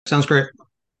Sounds great.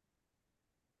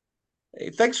 Hey,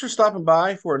 thanks for stopping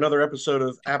by for another episode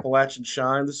of Appalachian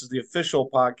Shine. This is the official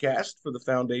podcast for the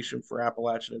Foundation for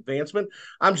Appalachian Advancement.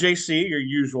 I'm JC, your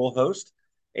usual host.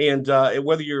 And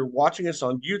whether you're watching us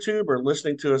on YouTube or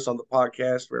listening to us on the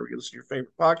podcast, wherever you listen to your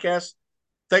favorite podcast,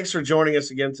 thanks for joining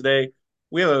us again today.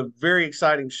 We have a very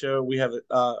exciting show. We have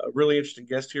a really interesting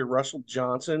guest here, Russell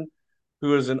Johnson,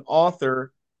 who is an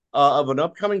author of an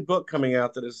upcoming book coming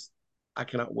out that is, I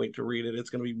cannot wait to read it. It's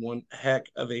going to be one heck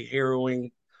of a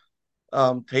harrowing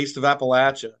Taste of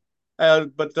Appalachia.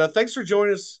 But thanks for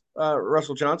joining us,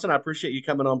 Russell Johnson. I appreciate you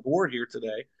coming on board here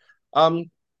today. Um,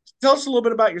 Tell us a little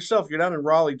bit about yourself. You're down in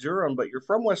Raleigh, Durham, but you're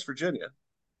from West Virginia.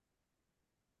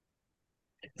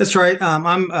 That's right.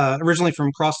 I'm originally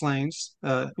from Cross Lanes,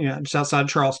 just outside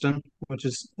Charleston, which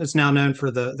is it's now known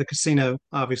for the casino,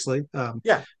 obviously.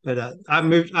 Yeah. But I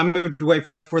moved away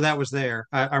before that was there.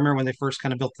 I remember when they first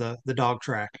kind of built the dog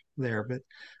track there, but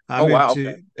I Oh, moved wow. Okay. to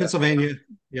Yeah. Pennsylvania.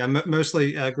 Yeah,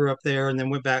 mostly grew up there, and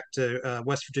then went back to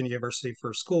West Virginia University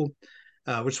for school,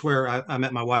 which is where I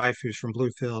met my wife, who's from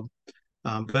Bluefield.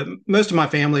 But most of my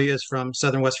family is from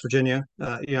Southern West Virginia.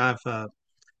 I've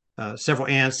several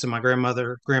aunts, and my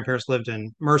grandparents lived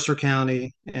in Mercer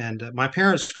County, and my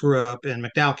parents grew up in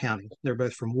McDowell County. They're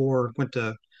both from Ward. Went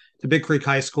to Big Creek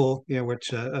High School,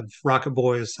 which of Rocket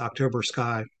Boys, October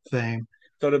Sky fame.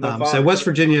 So did my So father. West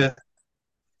Virginia.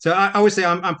 So I always say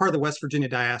I'm part of the West Virginia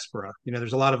diaspora.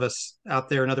 There's a lot of us out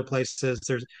there in other places.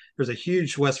 There's a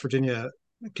huge West Virginia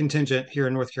contingent here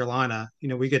in North Carolina.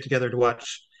 We get together to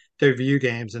watch WVU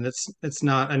games, and it's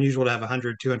not unusual to have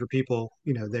 100, 200 people,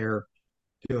 there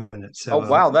doing it. Oh, So,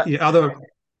 wow. That although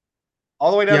all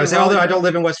the way yeah, down in although Raleigh, I don't Durham.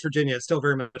 live in West Virginia, it's still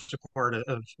very much a part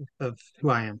of who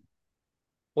I am.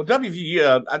 Well,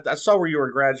 WVU. I saw where you were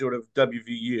a graduate of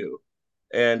WVU,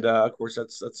 and of course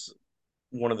that's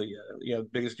one of the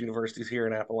biggest universities here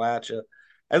in Appalachia.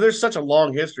 And there's such a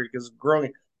long history because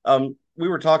growing. We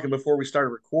were talking before we started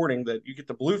recording that you get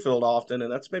to Bluefield often,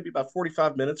 and that's maybe about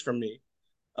 45 minutes from me.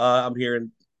 I'm here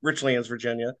in Richlands,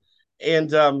 Virginia,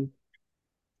 and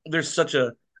there's such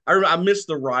a I miss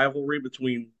the rivalry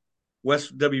between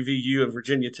West WVU and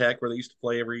Virginia Tech where they used to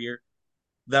play every year.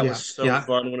 That was Yeah, so yeah,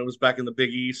 fun when it was back in the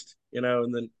Big East,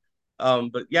 and then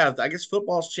but yeah, I guess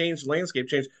football's changed, landscape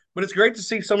changed, but it's great to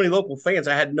see so many local fans.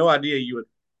 I had no idea you would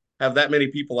have that many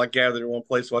people like gathered in one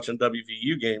place watching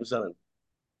WVU games down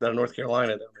in North Carolina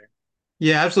down there.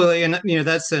 yeah, absolutely. And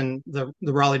that's in the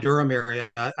Raleigh Durham area.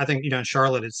 I think in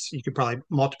Charlotte, it's you could probably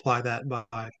multiply that by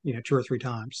two or three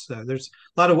times. So there's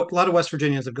a lot of West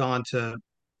Virginians have gone to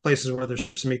places where there's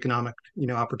some economic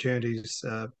opportunities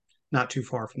not too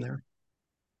far from there.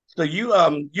 So you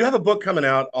have a book coming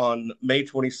out on May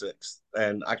 26th,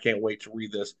 and I can't wait to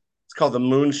read this. It's called The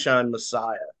Moonshine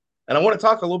Messiah. And I want to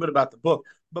talk a little bit about the book.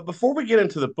 But before we get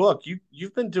into the book,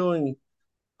 you've been doing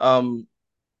um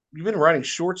you've been writing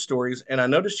short stories, and I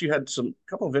noticed you had some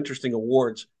couple of interesting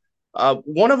awards.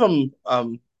 One of them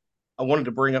I wanted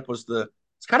to bring up was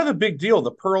it's kind of a big deal,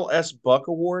 the Pearl S. Buck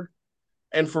Award.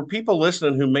 And for people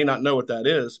listening who may not know what that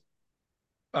is,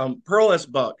 Pearl S.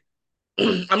 Buck,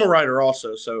 I'm a writer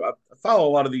also, so I follow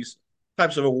a lot of these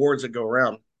types of awards that go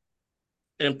around.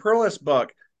 And Pearl S.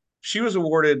 Buck, she was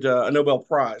awarded a Nobel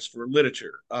Prize for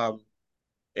literature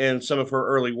in some of her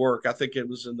early work. I think it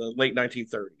was in the late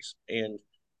 1930s, and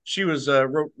she was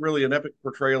wrote really an epic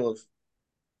portrayal of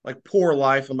like poor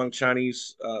life among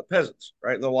Chinese peasants,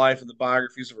 right? The life and the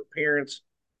biographies of her parents.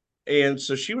 And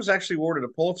so she was actually awarded a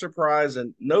Pulitzer Prize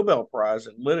and Nobel Prize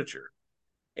in literature.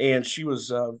 And she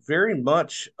was very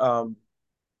much, an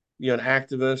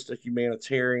activist, a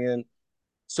humanitarian.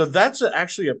 So that's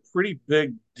actually a pretty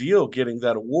big deal getting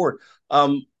that award.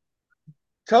 Um,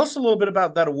 Tell us a little bit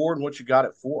about that award and what you got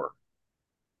it for.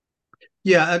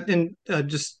 Yeah, and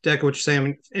just to echo what you're saying, I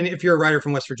mean, and if you're a writer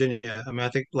from West Virginia, I mean, I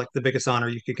think like the biggest honor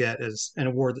you could get is an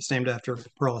award that's named after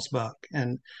Pearl Buck.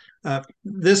 And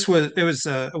it was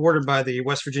awarded by the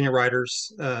West Virginia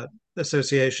Writers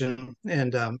Association,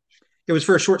 and it was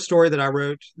for a short story that I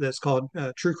wrote that's called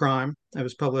True Crime. It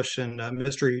was published in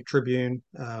Mystery Tribune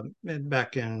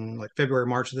back in like February,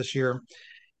 March of this year,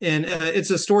 and it's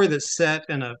a story that's set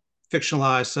in a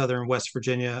fictionalized Southern West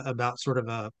Virginia about sort of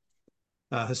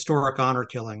a historic honor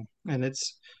killing, and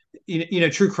it's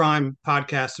true crime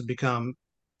podcasts have become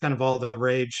kind of all the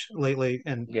rage lately,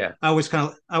 and Yeah. I always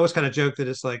kind of joke that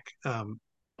it's like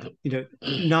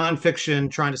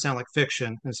nonfiction trying to sound like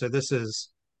fiction, and so this is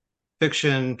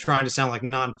fiction trying to sound like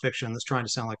nonfiction that's trying to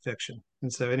sound like fiction,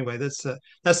 and so anyway, that's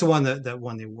the one that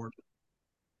won the award.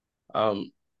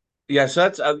 Um, yeah, so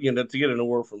that's to get an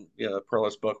award from Pearl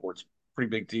S. Buck Award's a pretty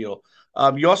big deal.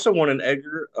 You also won an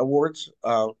Edgar Awards.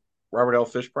 Robert L.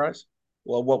 Fish Prize.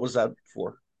 Well, what was that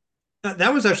for?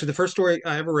 That was actually the first story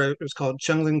I ever wrote. It was called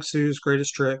Chung Ling Su's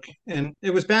Greatest Trick. And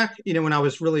it was back, when I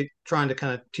was really trying to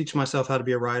kind of teach myself how to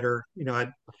be a writer. I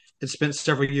had spent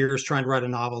several years trying to write a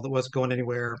novel that wasn't going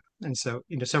anywhere. And so,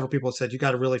 several people had said, you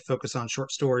got to really focus on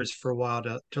short stories for a while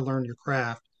to learn your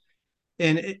craft.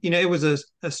 And, it was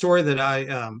a story that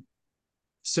I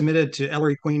submitted to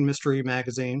Ellery Queen Mystery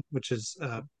Magazine, which is,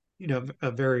 a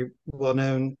very well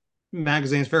known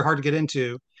magazine. It's very hard to get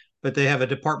into, but they have a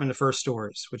department of first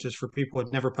stories, which is for people who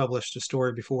had never published a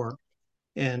story before.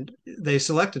 And they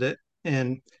selected it.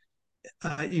 And,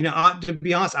 to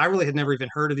be honest, I really had never even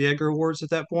heard of the Edgar Awards at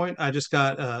that point. I just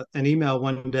got an email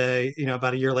one day,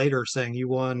 about a year later saying you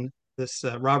won this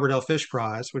Robert L. Fish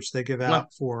Prize, which they give Huh.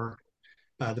 out for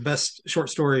the best short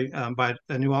story by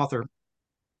a new author.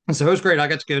 And so it was great. I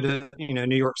got to go to,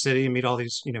 New York City and meet all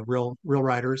these, real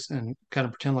writers and kind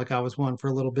of pretend like I was one for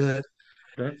a little bit.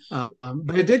 That's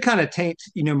But it did kind of taint,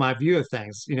 my view of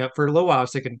things. For a little while, I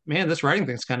was thinking, man, this writing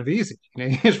thing's kind of easy.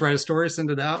 You just write a story,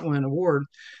 send it out, win an award.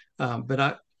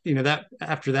 But that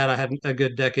after that, I had a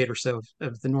good decade or so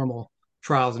of the normal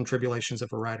trials and tribulations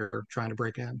of a writer trying to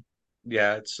break in.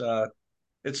 yeah,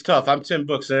 it's tough. I'm 10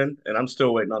 books in and I'm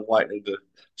still waiting on lightning to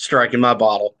strike in my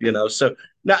bottle, you know. So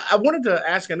now I wanted to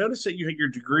ask, I noticed that you had your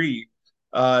degree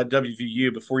at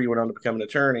WVU before you went on to become an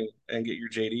attorney and get your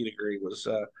JD degree was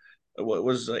what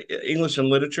was English and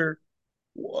literature.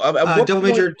 At what Double point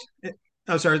major,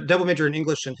 I'm sorry, double major in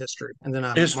English and history, and then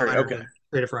I history, minored okay. in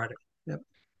creative writing. Yep.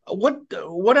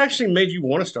 What actually made you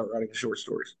want to start writing short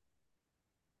stories?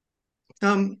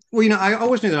 Well, I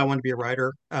always knew that I wanted to be a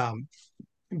writer,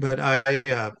 but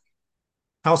I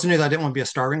also knew that I didn't want to be a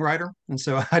starving writer, and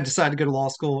so I decided to go to law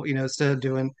school. Instead of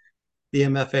doing the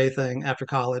MFA thing after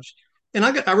college, and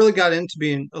I really got into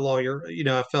being a lawyer.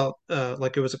 I felt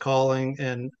like it was a calling,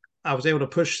 and I was able to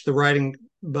push the writing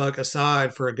bug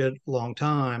aside for a good long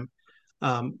time.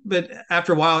 But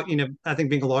after a while, I think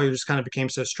being a lawyer just kind of became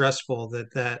so stressful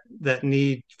that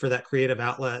need for that creative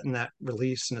outlet and that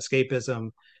release and escapism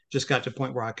just got to a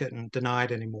point where I couldn't deny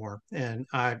it anymore. And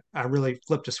I really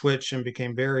flipped a switch and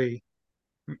became very,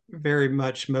 very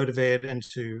much motivated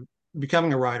into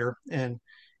becoming a writer. And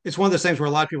it's one of those things where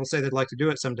a lot of people say they'd like to do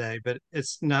it someday, but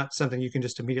it's not something you can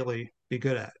just immediately be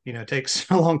good at. It takes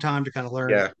a long time to kind of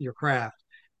learn Yeah. your craft.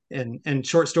 And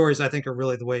short stories, I think, are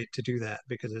really the way to do that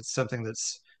because it's something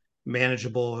that's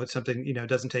manageable. It's something, it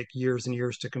doesn't take years and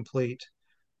years to complete.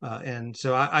 And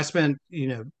so I spent,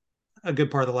 a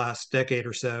good part of the last decade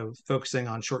or so focusing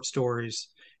on short stories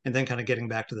and then kind of getting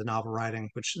back to the novel writing,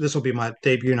 which this will be my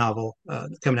debut novel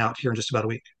coming out here in just about a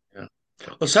week. Yeah.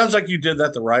 Well, it sounds like you did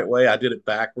that the right way. I did it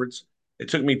backwards. It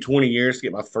took me 20 years to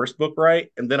get my first book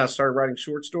right, and then I started writing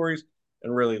short stories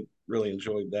and really, really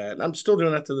enjoyed that. And I'm still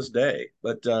doing that to this day.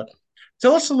 But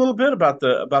tell us a little bit about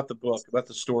the book, about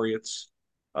the story. It's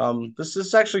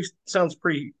this actually sounds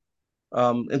pretty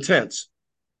intense.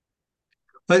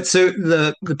 But so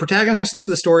the protagonist of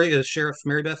the story is Sheriff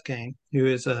Mary Beth Kane, who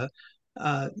is a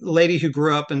lady who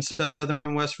grew up in southern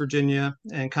West Virginia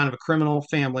and kind of a criminal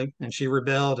family, and she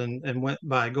rebelled and went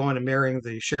by going and marrying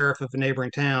the sheriff of a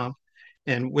neighboring town.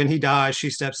 And when he dies, she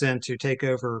steps in to take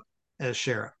over as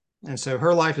sheriff. And so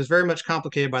her life is very much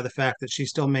complicated by the fact that she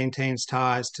still maintains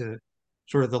ties to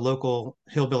sort of the local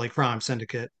hillbilly crime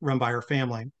syndicate run by her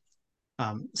family.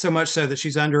 So much so that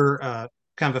she's under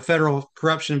kind of a federal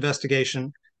corruption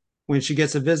investigation when she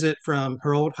gets a visit from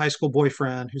her old high school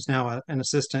boyfriend, who's now an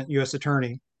assistant U.S.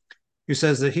 attorney, who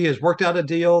says that he has worked out a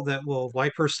deal that will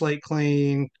wipe her slate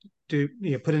clean, put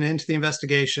an end to the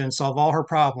investigation, solve all her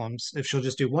problems if she'll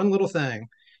just do one little thing,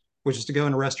 which is to go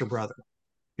and arrest her brother,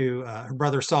 who her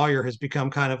brother Sawyer has become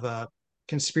kind of a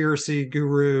conspiracy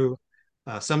guru.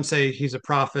 Some say he's a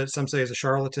prophet, some say he's a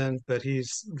charlatan, but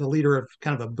he's the leader of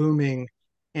kind of a booming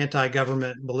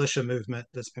anti-government militia movement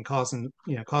that's been causing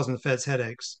the feds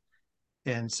headaches.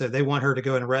 And so they want her to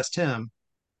go and arrest him.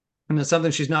 And it's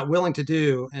something she's not willing to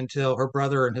do until her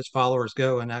brother and his followers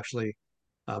go and actually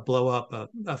blow up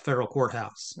a federal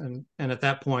courthouse. And at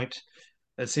that point,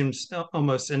 it seems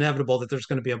almost inevitable that there's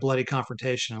going to be a bloody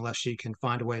confrontation unless she can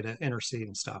find a way to intercede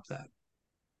and stop that.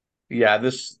 Yeah,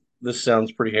 this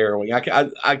sounds pretty harrowing.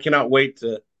 I cannot wait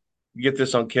to get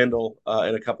this on Kindle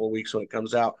in a couple of weeks when it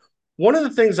comes out. One of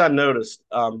the things I noticed,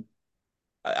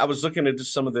 I was looking at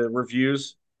just some of the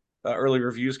reviews, early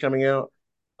reviews coming out.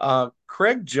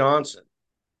 Craig Johnson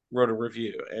wrote a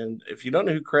review, and if you don't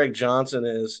know who Craig Johnson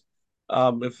is,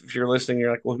 if you're listening, you're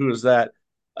like, well, who is that?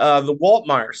 The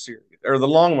Waltmeyer series or the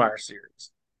Longmire series.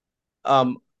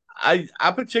 Um, I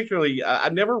particularly I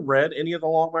never read any of the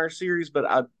Longmire series, but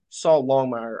I saw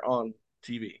Longmire on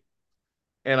TV.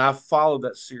 and I followed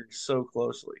that series so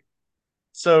closely.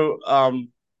 So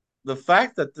the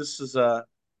fact that this is a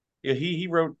yeah, he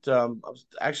wrote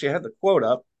actually I had the quote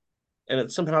up and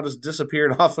it somehow just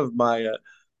disappeared off of my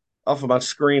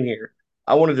screen here.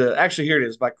 I wanted to actually here it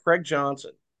is by Craig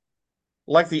Johnson.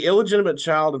 Like the illegitimate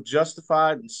child of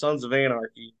Justified and Sons of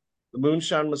Anarchy, the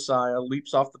Moonshine Messiah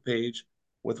leaps off the page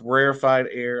with rarefied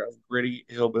air of gritty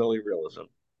hillbilly realism.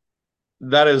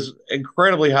 That is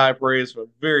incredibly high praise from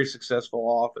a very successful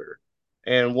author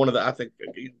and one of the I think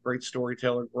a great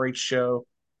storyteller, great show.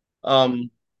 Um,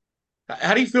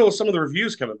 how do you feel with some of the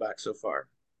reviews coming back so far?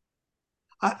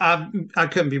 I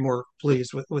couldn't be more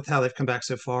pleased with how they've come back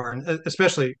so far, and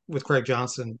especially with Craig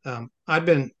Johnson. I'd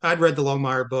read the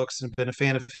Longmire books and been a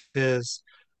fan of his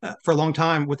for a long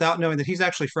time without knowing that he's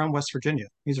actually from West Virginia.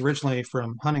 He's originally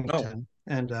from Oh, Huntington,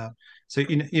 and so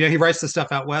he writes the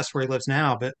stuff out west where he lives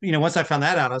now. But once I found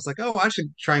that out, I was like, oh, I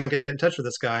should try and get in touch with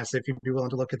this guy and see if he'd be willing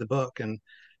to look at the book. And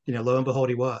lo and behold,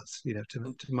 he was.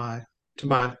 To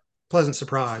my pleasant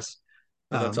surprise.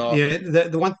 that's Yeah,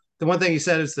 awesome. the one thing he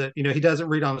said is that he doesn't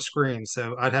read on the screen,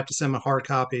 so I'd have to send him a hard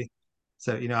copy.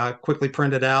 So I quickly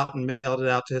printed it out and mailed it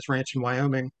out to his ranch in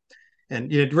Wyoming, and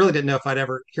really didn't know if I'd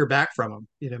ever hear back from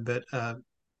him. But a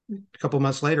couple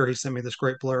months later, he sent me this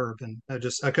great blurb, and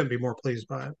I couldn't be more pleased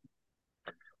by it.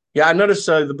 Yeah, I noticed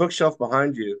the bookshelf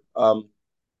behind you.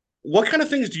 What kind of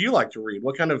things do you like to read?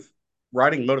 What kind of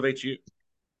writing motivates you?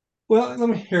 Well, let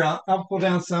me here. I'll pull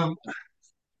down some.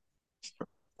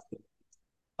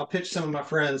 I'll pitch some of my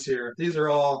friends here. These are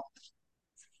all.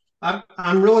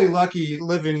 I'm really lucky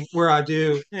living where I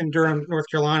do in Durham, North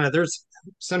Carolina. There's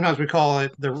sometimes we call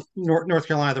it the North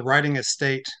Carolina the writing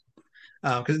estate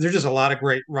because there's just a lot of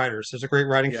great writers. There's a great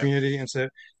writing Yeah, community, and so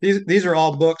these are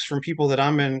all books from people that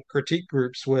I'm in critique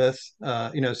groups with.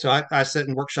 So I sit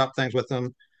and workshop things with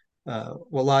them.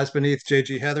 What Lies Beneath,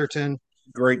 J.G. Heatherton.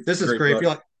 This is great great.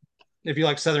 book. If you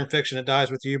like Southern Fiction, It Dies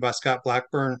with You by Scott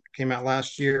Blackburn came out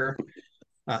last year.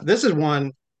 This is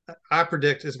one I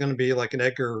predict is going to be like an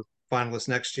Edgar finalist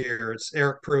next year. It's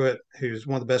Eric Pruitt, who's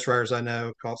one of the best writers I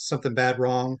know, called Something Bad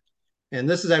Wrong. And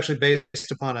this is actually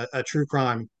based upon a true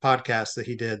crime podcast that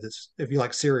he did. That's if you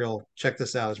like Serial, check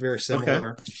this out. It's very Okay.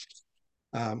 similar.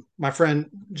 My friend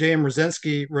J.M.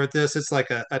 Rosinski wrote this. It's like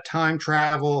a time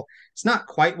travel. It's not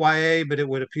quite YA, but it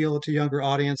would appeal to younger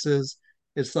audiences.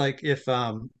 It's like if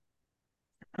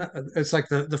it's like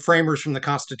the framers from the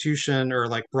Constitution are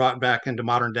like brought back into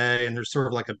modern day, and there's sort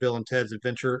of like a Bill and Ted's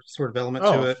Adventure sort of element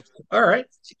to Oh, it. all right.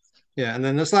 Yeah, and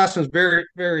then this last one's very,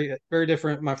 very, very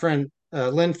different. My friend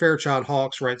Lynn Fairchild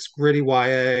Hawkes writes gritty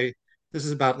YA. This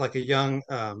is about like a young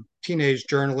teenage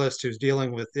journalist who's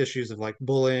dealing with issues of like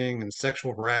bullying and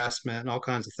sexual harassment and all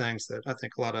kinds of things that I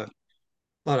think a lot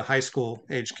of high school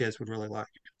age kids would really like.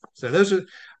 So those are,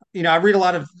 I read a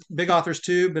lot of big authors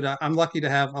too, but I'm lucky to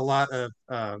have a lot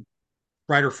of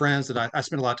writer friends that I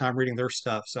spend a lot of time reading their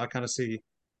stuff. So I kind of see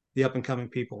the up and coming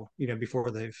people, before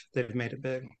they've made it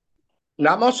big.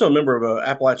 Now, I'm also a member of a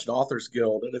Appalachian Authors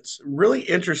Guild, and it's really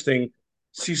interesting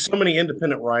to see so many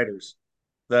independent writers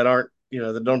that aren't,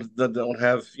 that don't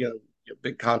have,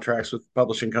 big contracts with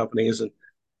publishing companies and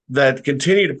that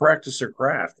continue to practice their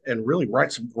craft and really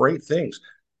write some great things.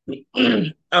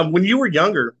 When you were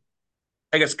younger,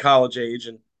 I guess college age,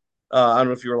 and I don't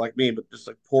know if you were like me, but just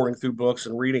like pouring through books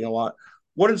and reading a lot.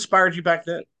 What inspired you back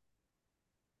then?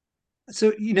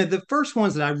 So, the first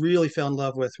ones that I really fell in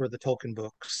love with were the Tolkien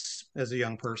books as a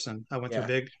young person. I went through a Yeah,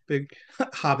 big, big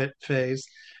Hobbit phase.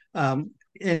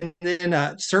 And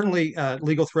then certainly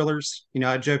legal thrillers.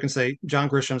 I joke and say John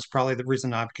Grisham's probably the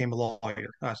reason I became a lawyer.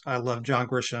 I love John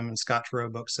Grisham and Scott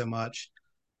Turow books so much.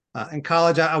 In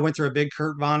college, I went through a big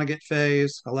Kurt Vonnegut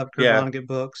phase. I love Kurt yeah. Vonnegut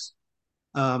books.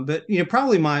 But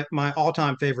probably my all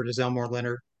time favorite is Elmore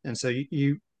Leonard, and so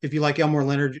you if you like Elmore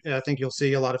Leonard, I think you'll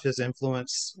see a lot of his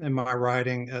influence in my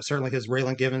writing. Certainly, his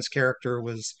Raylan Givens character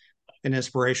was an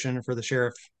inspiration for the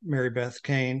Sheriff Mary Beth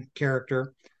Kane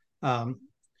character. Um,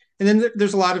 and then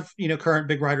there's a lot of current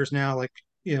big writers now, like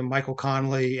Michael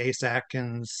Connelly, Ace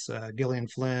Atkins, Gillian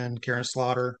Flynn, Karen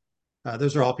Slaughter.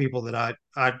 Those are all people that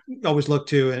I always look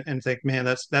to and think, man,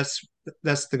 that's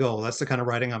the goal. That's the kind of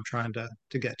writing I'm trying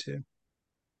to get to.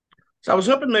 So I was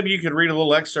hoping maybe you could read a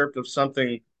little excerpt of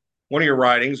something, one of your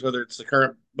writings, whether it's the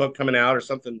current book coming out or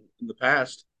something in the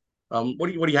past. What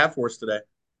do you have for us today?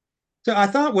 So I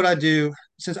thought what I'd do,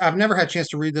 since I've never had a chance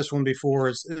to read this one before,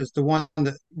 is the one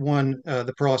that won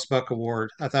the Perlis Buck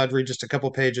Award. I thought I'd read just a couple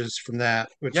pages from that,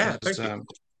 which Yeah, was thank you.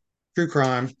 true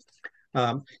crime.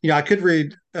 I could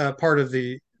read part of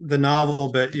the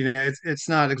novel, but it's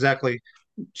not exactly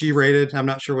G-rated. I'm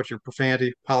not sure what your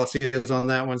profanity policy is on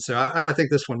that one, so I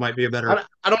think this one might be a better,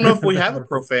 I don't know if a we have a better.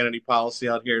 profanity policy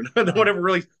out here. Whatever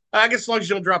really. I guess as long as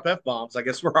you don't drop f bombs, I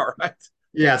guess we're all right.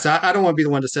 Yeah, so I don't want to be the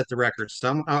one to set the record.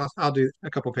 So I'll do a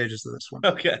couple pages of this one.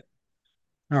 Okay.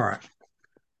 All right.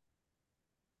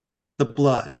 The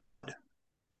blood.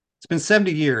 It's been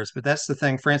 70 years, but that's the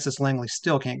thing Frances Langley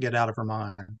still can't get out of her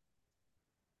mind.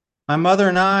 My mother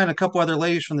and I and a couple other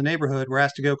ladies from the neighborhood were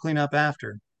asked to go clean up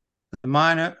after. The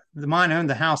mine owned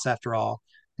the house after all,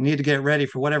 and needed to get ready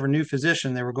for whatever new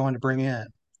physician they were going to bring in.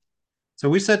 So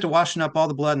we set to washing up all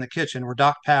the blood in the kitchen where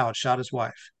Doc Powell had shot his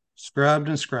wife. Scrubbed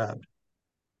and scrubbed.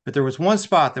 But there was one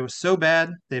spot that was so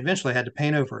bad they eventually had to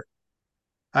paint over it.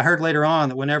 I heard later on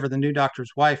that whenever the new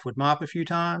doctor's wife would mop a few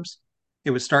times,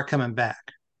 it would start coming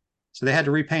back. So they had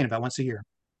to repaint about once a year.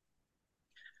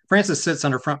 Frances sits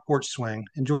on her front porch swing,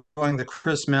 enjoying the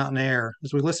crisp mountain air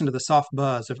as we listen to the soft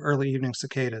buzz of early evening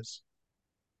cicadas.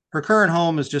 Her current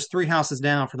home is just 3 houses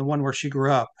down from the one where she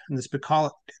grew up in this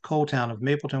bucolic coal town of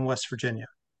Mapleton, West Virginia.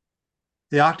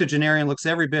 The octogenarian looks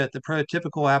every bit the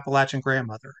prototypical Appalachian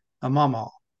grandmother, a mama,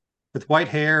 with white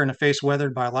hair and a face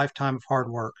weathered by a lifetime of hard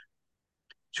work.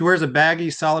 She wears a baggy,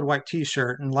 solid white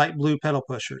t-shirt and light blue pedal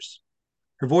pushers.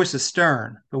 Her voice is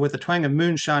stern, but with a twang of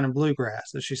moonshine and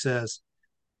bluegrass, as she says,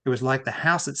 "It was like the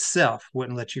house itself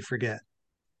wouldn't let you forget."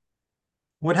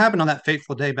 What happened on that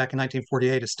fateful day back in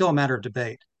 1948 is still a matter of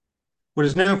debate. What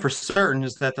is known for certain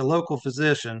is that the local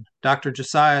physician, Dr.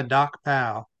 Josiah Doc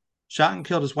Powell, shot and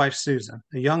killed his wife Susan,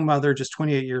 a young mother just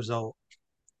 28 years old.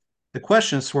 The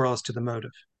question swirls as to the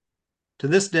motive. To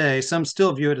this day, some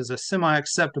still view it as a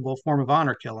semi-acceptable form of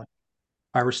honor killing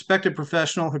by a respected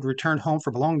professional who'd returned home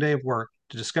from a long day of work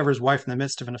to discover his wife in the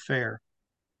midst of an affair.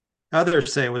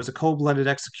 Others say it was a cold-blooded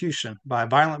execution by a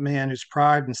violent man whose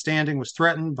pride and standing was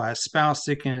threatened by a spouse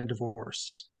seeking a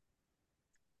divorce.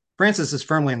 Frances is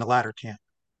firmly in the latter camp.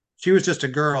 She was just a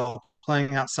girl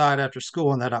playing outside after school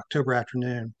on that October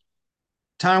afternoon,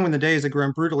 a time when the days had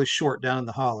grown brutally short down in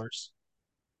the hollers.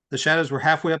 The shadows were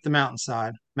halfway up the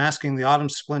mountainside, masking the autumn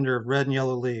splendor of red and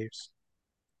yellow leaves.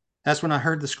 That's when I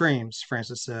heard the screams,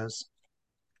 Frances says.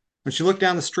 When she looked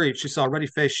down the street, she saw a ruddy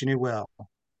face she knew well,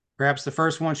 perhaps the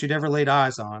first one she'd ever laid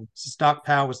eyes on, since Doc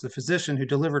Powell was the physician who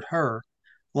delivered her,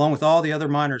 along with all the other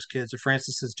miners' kids of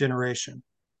Frances's generation.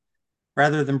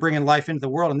 Rather than bringing life into the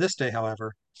world in this day,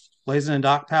 however, blazing in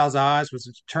Doc Powell's eyes was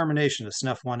a determination to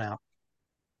snuff one out.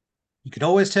 You could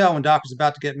always tell when Doc was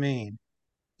about to get mean.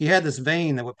 He had this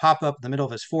vein that would pop up in the middle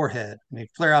of his forehead, and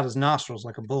he'd flare out his nostrils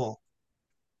like a bull.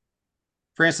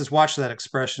 Frances watched that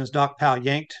expression as Doc Powell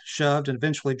yanked, shoved, and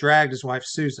eventually dragged his wife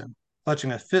Susan,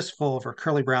 clutching a fistful of her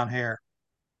curly brown hair.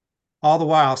 All the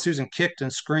while, Susan kicked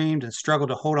and screamed and struggled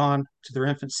to hold on to their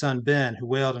infant son, Ben, who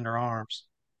wailed in her arms.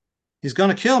 "He's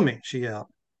going to kill me," she yelled.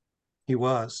 He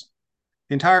was.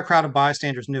 The entire crowd of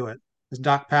bystanders knew it, as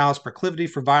Doc Powell's proclivity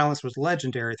for violence was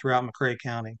legendary throughout McRae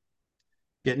County.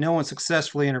 Yet no one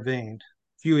successfully intervened.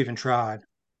 Few even tried.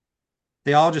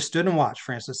 They all just stood and watched,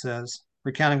 Frances says,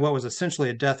 recounting what was essentially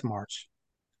a death march.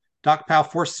 Doc Powell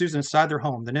forced Susan inside their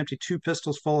home, then emptied 2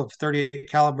 pistols full of 38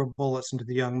 caliber bullets into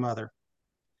the young mother.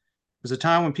 It was a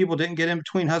time when people didn't get in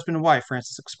between husband and wife,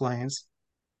 Frances explains,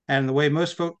 and in the way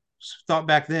most folks thought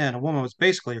back then, a woman was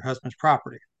basically her husband's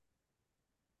property.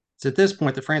 It's at this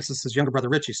point that Frances's younger brother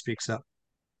Richie speaks up.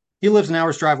 He lives an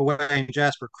hour's drive away in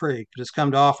Jasper Creek, but has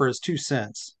come to offer his 2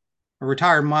 cents. A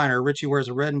retired miner, Richie wears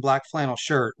a red and black flannel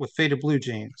shirt with faded blue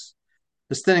jeans.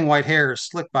 His thinning white hair is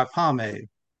slicked by pomade,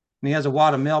 and he has a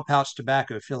wad of mail pouch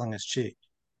tobacco filling his cheek.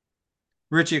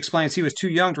 Richie explains he was too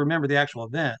young to remember the actual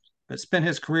event, but spent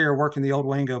his career working the old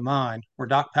Wango mine, where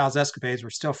Doc Powell's escapades were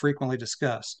still frequently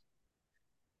discussed.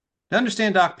 To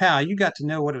understand Doc Powell, you got to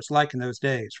know what it was like in those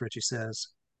days, Richie says.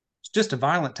 It's just a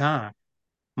violent time.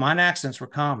 Mine accidents were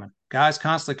common, guys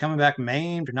constantly coming back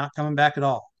maimed or not coming back at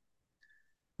all.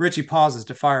 Richie pauses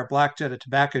to fire a black jet of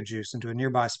tobacco juice into a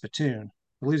nearby spittoon,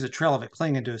 and leaves a trail of it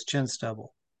clinging to his chin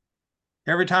stubble.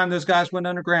 Every time those guys went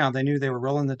underground, they knew they were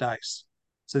rolling the dice.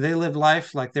 So they lived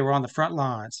life like they were on the front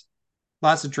lines.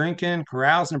 Lots of drinking,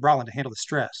 carousing, and brawling to handle the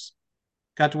stress.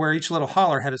 Got to where each little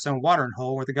holler had its own watering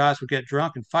hole where the guys would get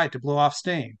drunk and fight to blow off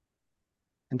steam.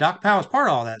 And Doc Powell was part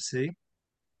of all that, see?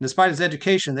 And despite his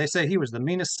education, they say he was the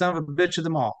meanest son of a bitch of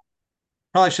them all.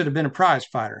 Probably should have been a prize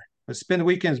fighter, but spend the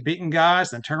weekends beating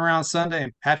guys, then turn around Sunday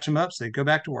and patch them up so they go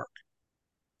back to work.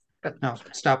 Now,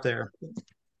 stop there.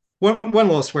 One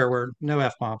little swear word, no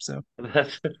F bomb. So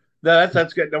That's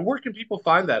that's good. Now, where can people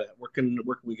find that at? Where can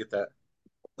we get that?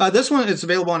 this one is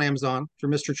available on Amazon for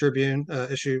Mystery Tribune,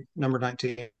 issue number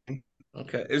 19.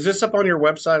 Okay. Is this up on your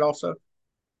website also?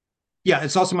 Yeah,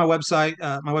 it's also my website.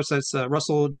 My website's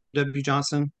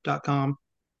russellwjohnson.com.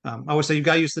 I always say you've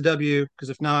got to use the W because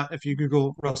if not, if you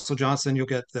Google Russell Johnson, you'll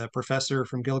get the professor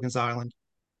from Gilligan's Island,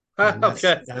 and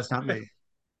Okay. that's not me.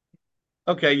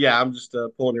 Okay, yeah, I'm just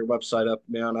pulling your website up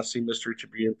now, and I see Mystery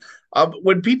Tribune.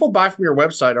 When people buy from your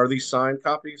website, are these signed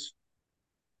copies?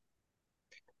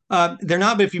 They're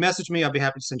not, but if you message me, I'll be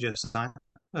happy to send you a signed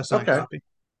Okay. copy.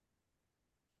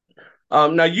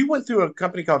 Now you went through a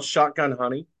company called Shotgun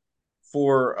Honey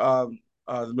for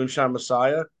the Moonshine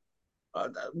Messiah.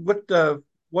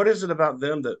 What is it about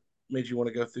them that made you want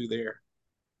to go through there?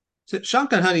 So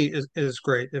Shotgun Honey is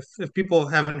great. If people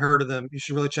haven't heard of them, you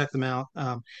should really check them out.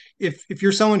 If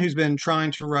you're someone who's been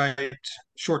trying to write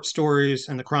short stories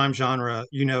in the crime genre,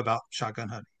 you know about Shotgun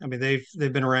Honey. I mean,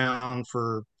 they've been around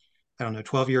for I don't know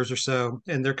 12 years or so,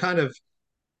 and they're kind of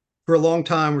for a long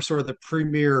time were sort of the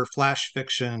premier flash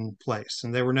fiction place,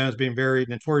 and they were known as being very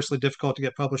notoriously difficult to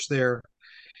get published there.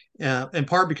 In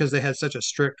part because they had such a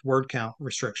strict word count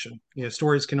restriction. You know,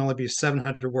 stories can only be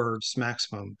 700 words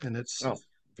maximum, and Oh, if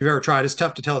you've ever tried, it's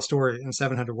tough to tell a story in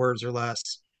 700 words or less.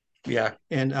 yeah,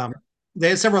 And they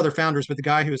had several other founders, but the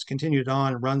guy who has continued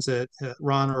on and runs it,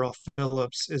 Ron Earl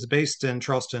Phillips, is based in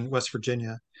Charleston, West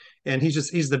Virginia, and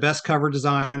he's the best cover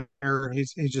designer.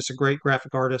 He's just a great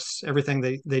graphic artist. Everything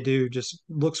they do just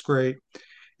looks great,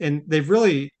 and they've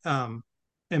really,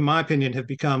 in my opinion, have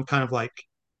become kind of like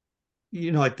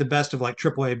like the best of like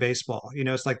AAA baseball.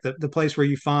 It's like the place where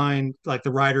you find like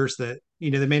the writers that,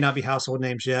 they may not be household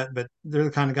names yet, but they're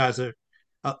the kind of guys that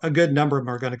a good number of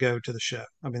them are going to go to the show.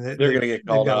 I mean, they're gonna get they've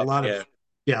called got up.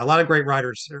 Yeah, a lot of great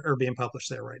writers are being published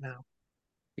there right now.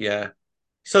 yeah.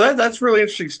 So that's really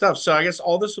interesting stuff. So I guess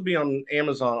all this will be on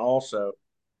Amazon also.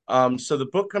 So the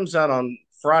book comes out on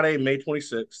Friday, May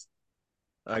 26th.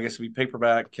 I guess it'll be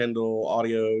paperback, Kindle,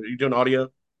 audio. Are you doing Audible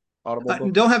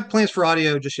book? Don't have plans for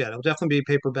audio just yet. It'll definitely be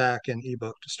paperback and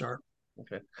ebook to start.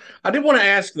 Okay. I did want to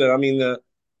ask though. I mean,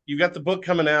 you got the book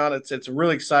coming out. It's a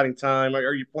really exciting time.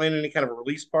 Are you planning any kind of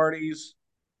release parties?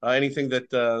 Anything that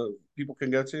people can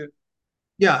go to?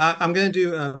 Yeah, I'm going to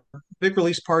do a big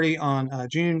release party on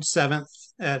June 7th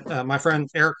at my friend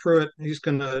Eric Pruitt. He's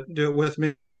going to do it with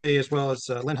me as well as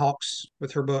Lynn Hawks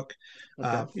with her book.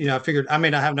 Okay. I figured I may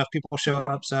not have enough people show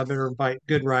up, so I better invite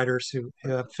good writers who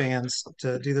have fans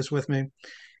to do this with me.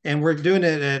 And we're doing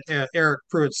it at Eric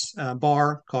Pruitt's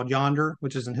bar called Yonder,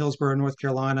 which is in Hillsborough, North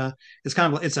Carolina. It's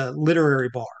a literary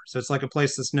bar, so it's like a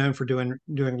place that's known for doing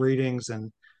readings.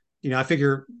 And I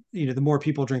figure the more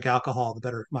people drink alcohol, the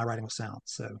better my writing will sound.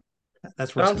 So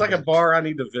that's where it's Sounds going like to a be. bar I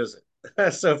need to visit.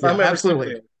 So if Yeah, I'm ever too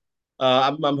absolutely. there,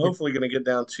 I'm hopefully going to get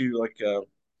down to like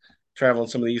traveling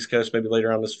some of the East Coast maybe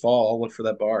later on this fall. I'll look for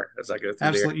that bar as I go through there.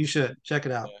 Absolutely, you should check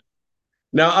it out. Yeah.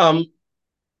 Now,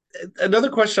 another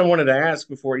question I wanted to ask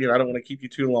before, I don't want to keep you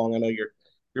too long. I know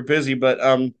you're busy, but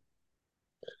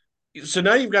so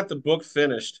now you've got the book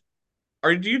finished.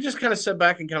 Or do you just kind of sit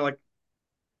back and kind of like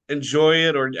enjoy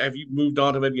it, or have you moved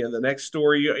on to maybe the next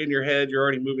story in your head? You're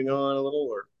already moving on a little,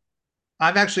 or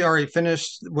I've actually already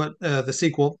finished what the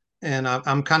sequel, and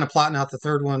I'm kind of plotting out the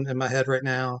third one in my head right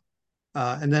now.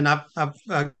 And then I've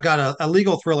got a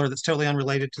legal thriller that's totally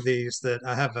unrelated to these that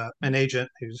I have an agent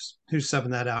who's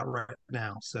subbing that out right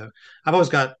now. So I've always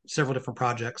got several different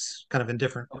projects, kind of in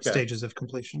different okay, stages of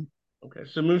completion. okay.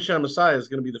 So Moonshine Messiah is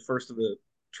going to be the first of the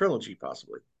trilogy,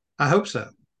 possibly. I hope so.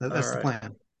 All That's the right.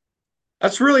 plan.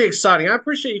 That's really exciting. I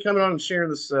appreciate you coming on and sharing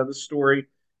this story.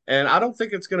 And I don't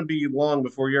think it's going to be long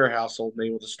before you're a household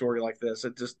name with a story like this.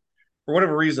 It just, for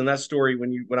whatever reason, that story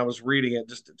when I was reading it, it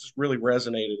just really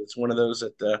resonated. It's one of those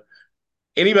that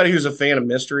anybody who's a fan of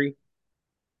mystery,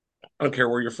 I don't care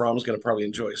where you're from, is going to probably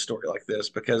enjoy a story like this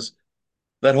because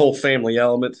that whole family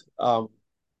element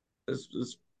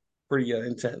is pretty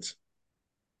intense.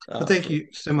 But thank So you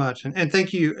so much, and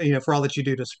thank you, for all that you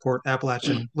do to support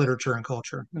Appalachian literature and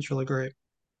culture. It's really great.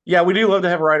 yeah, we do love to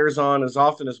have writers on as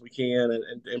often as we can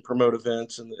and promote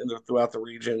events and throughout the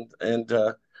region. And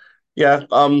yeah.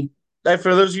 And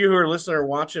for those of you who are listening or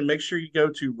watching, make sure you go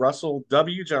to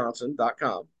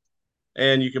russellwjohnson.com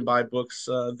and you can buy books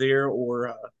there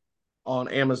or on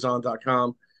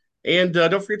amazon.com. And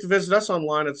don't forget to visit us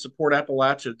online at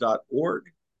supportappalachia.org.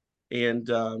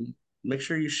 And make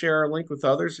sure you share our link with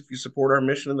others if you support our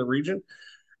mission in the region.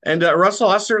 And Russell,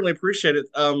 I certainly appreciate it.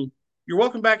 You're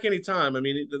welcome back anytime. I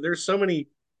mean, there's so many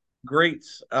great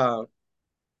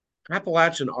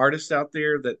Appalachian artists out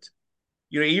there that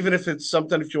even if it's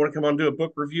something, if you want to come on and do a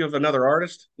book review of another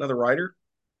artist, another writer,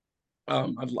 I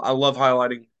love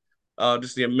highlighting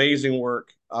just the amazing work.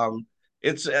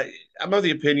 It's I'm of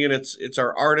the opinion it's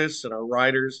our artists and our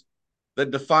writers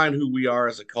that define who we are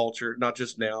as a culture, not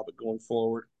just now but going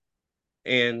forward.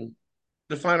 and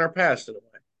define our past in a way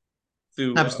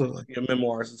through Absolutely.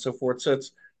 memoirs and so forth. So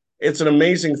it's an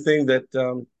amazing thing that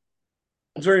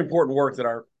it's very important work that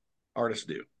our artists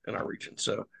do in our region.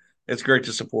 So it's great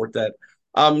to support that.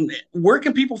 Where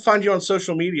can people find you on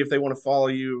social media if they want to follow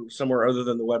you somewhere other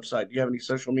than the website? Do you have any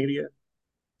social media?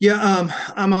 Yeah,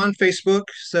 I'm on Facebook,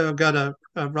 so I've got a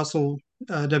Russell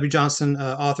W. Johnson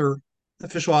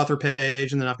official author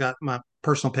page, and then I've got my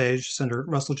personal page just under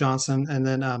Russell Johnson, and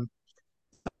then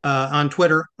on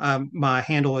Twitter, my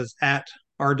handle is at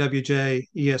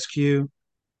RWJESQ,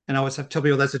 and I always have to tell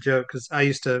people that's a joke because I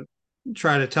used to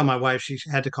try to tell my wife she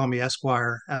had to call me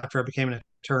Esquire after I became an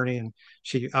attorney, and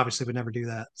she obviously would never do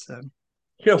that. So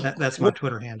You know, that's my one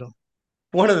Twitter handle.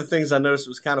 one of the things I noticed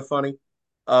was kind of funny,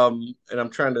 and I'm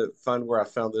trying to find where I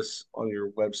found this on your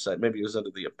website. Maybe it was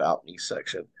under the About Me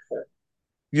section.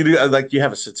 You do like you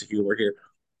have a sense of humor here.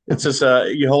 It says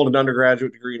you hold an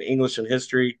undergraduate degree in English and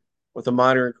history with a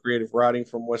minor in creative writing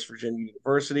from West Virginia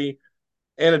University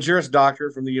and a Juris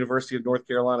Doctorate from the University of North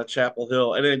Carolina, Chapel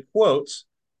Hill. And in quotes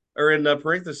or in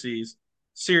parentheses,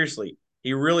 seriously,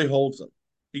 he really holds them.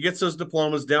 He gets those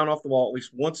diplomas down off the wall at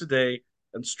least once a day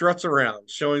and struts around,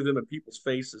 showing them in people's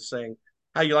faces, saying,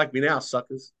 "How you like me now,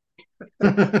 suckers?"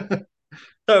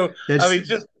 So, Yeah, I mean,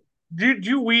 just do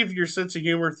you weave your sense of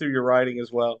humor through your writing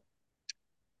as well?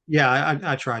 yeah,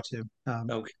 I try to.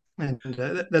 Okay. And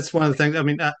that's one of the things. I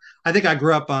mean, I think I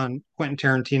grew up on Quentin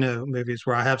Tarantino movies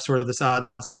where I have sort of this odd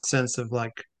sense of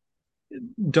like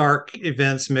dark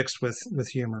events mixed with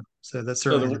humor. So that's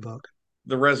So certainly in the book.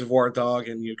 the Reservoir Dog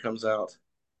in you comes out.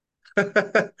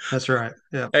 That's right.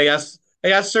 Yeah. Hey,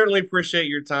 I certainly appreciate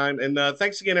your time. And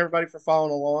thanks again, everybody, for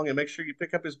following along. And make sure you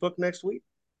pick up his book next week.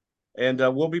 And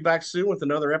we'll be back soon with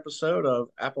another episode of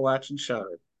Appalachian Shine.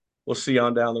 We'll see you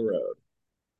on down the road.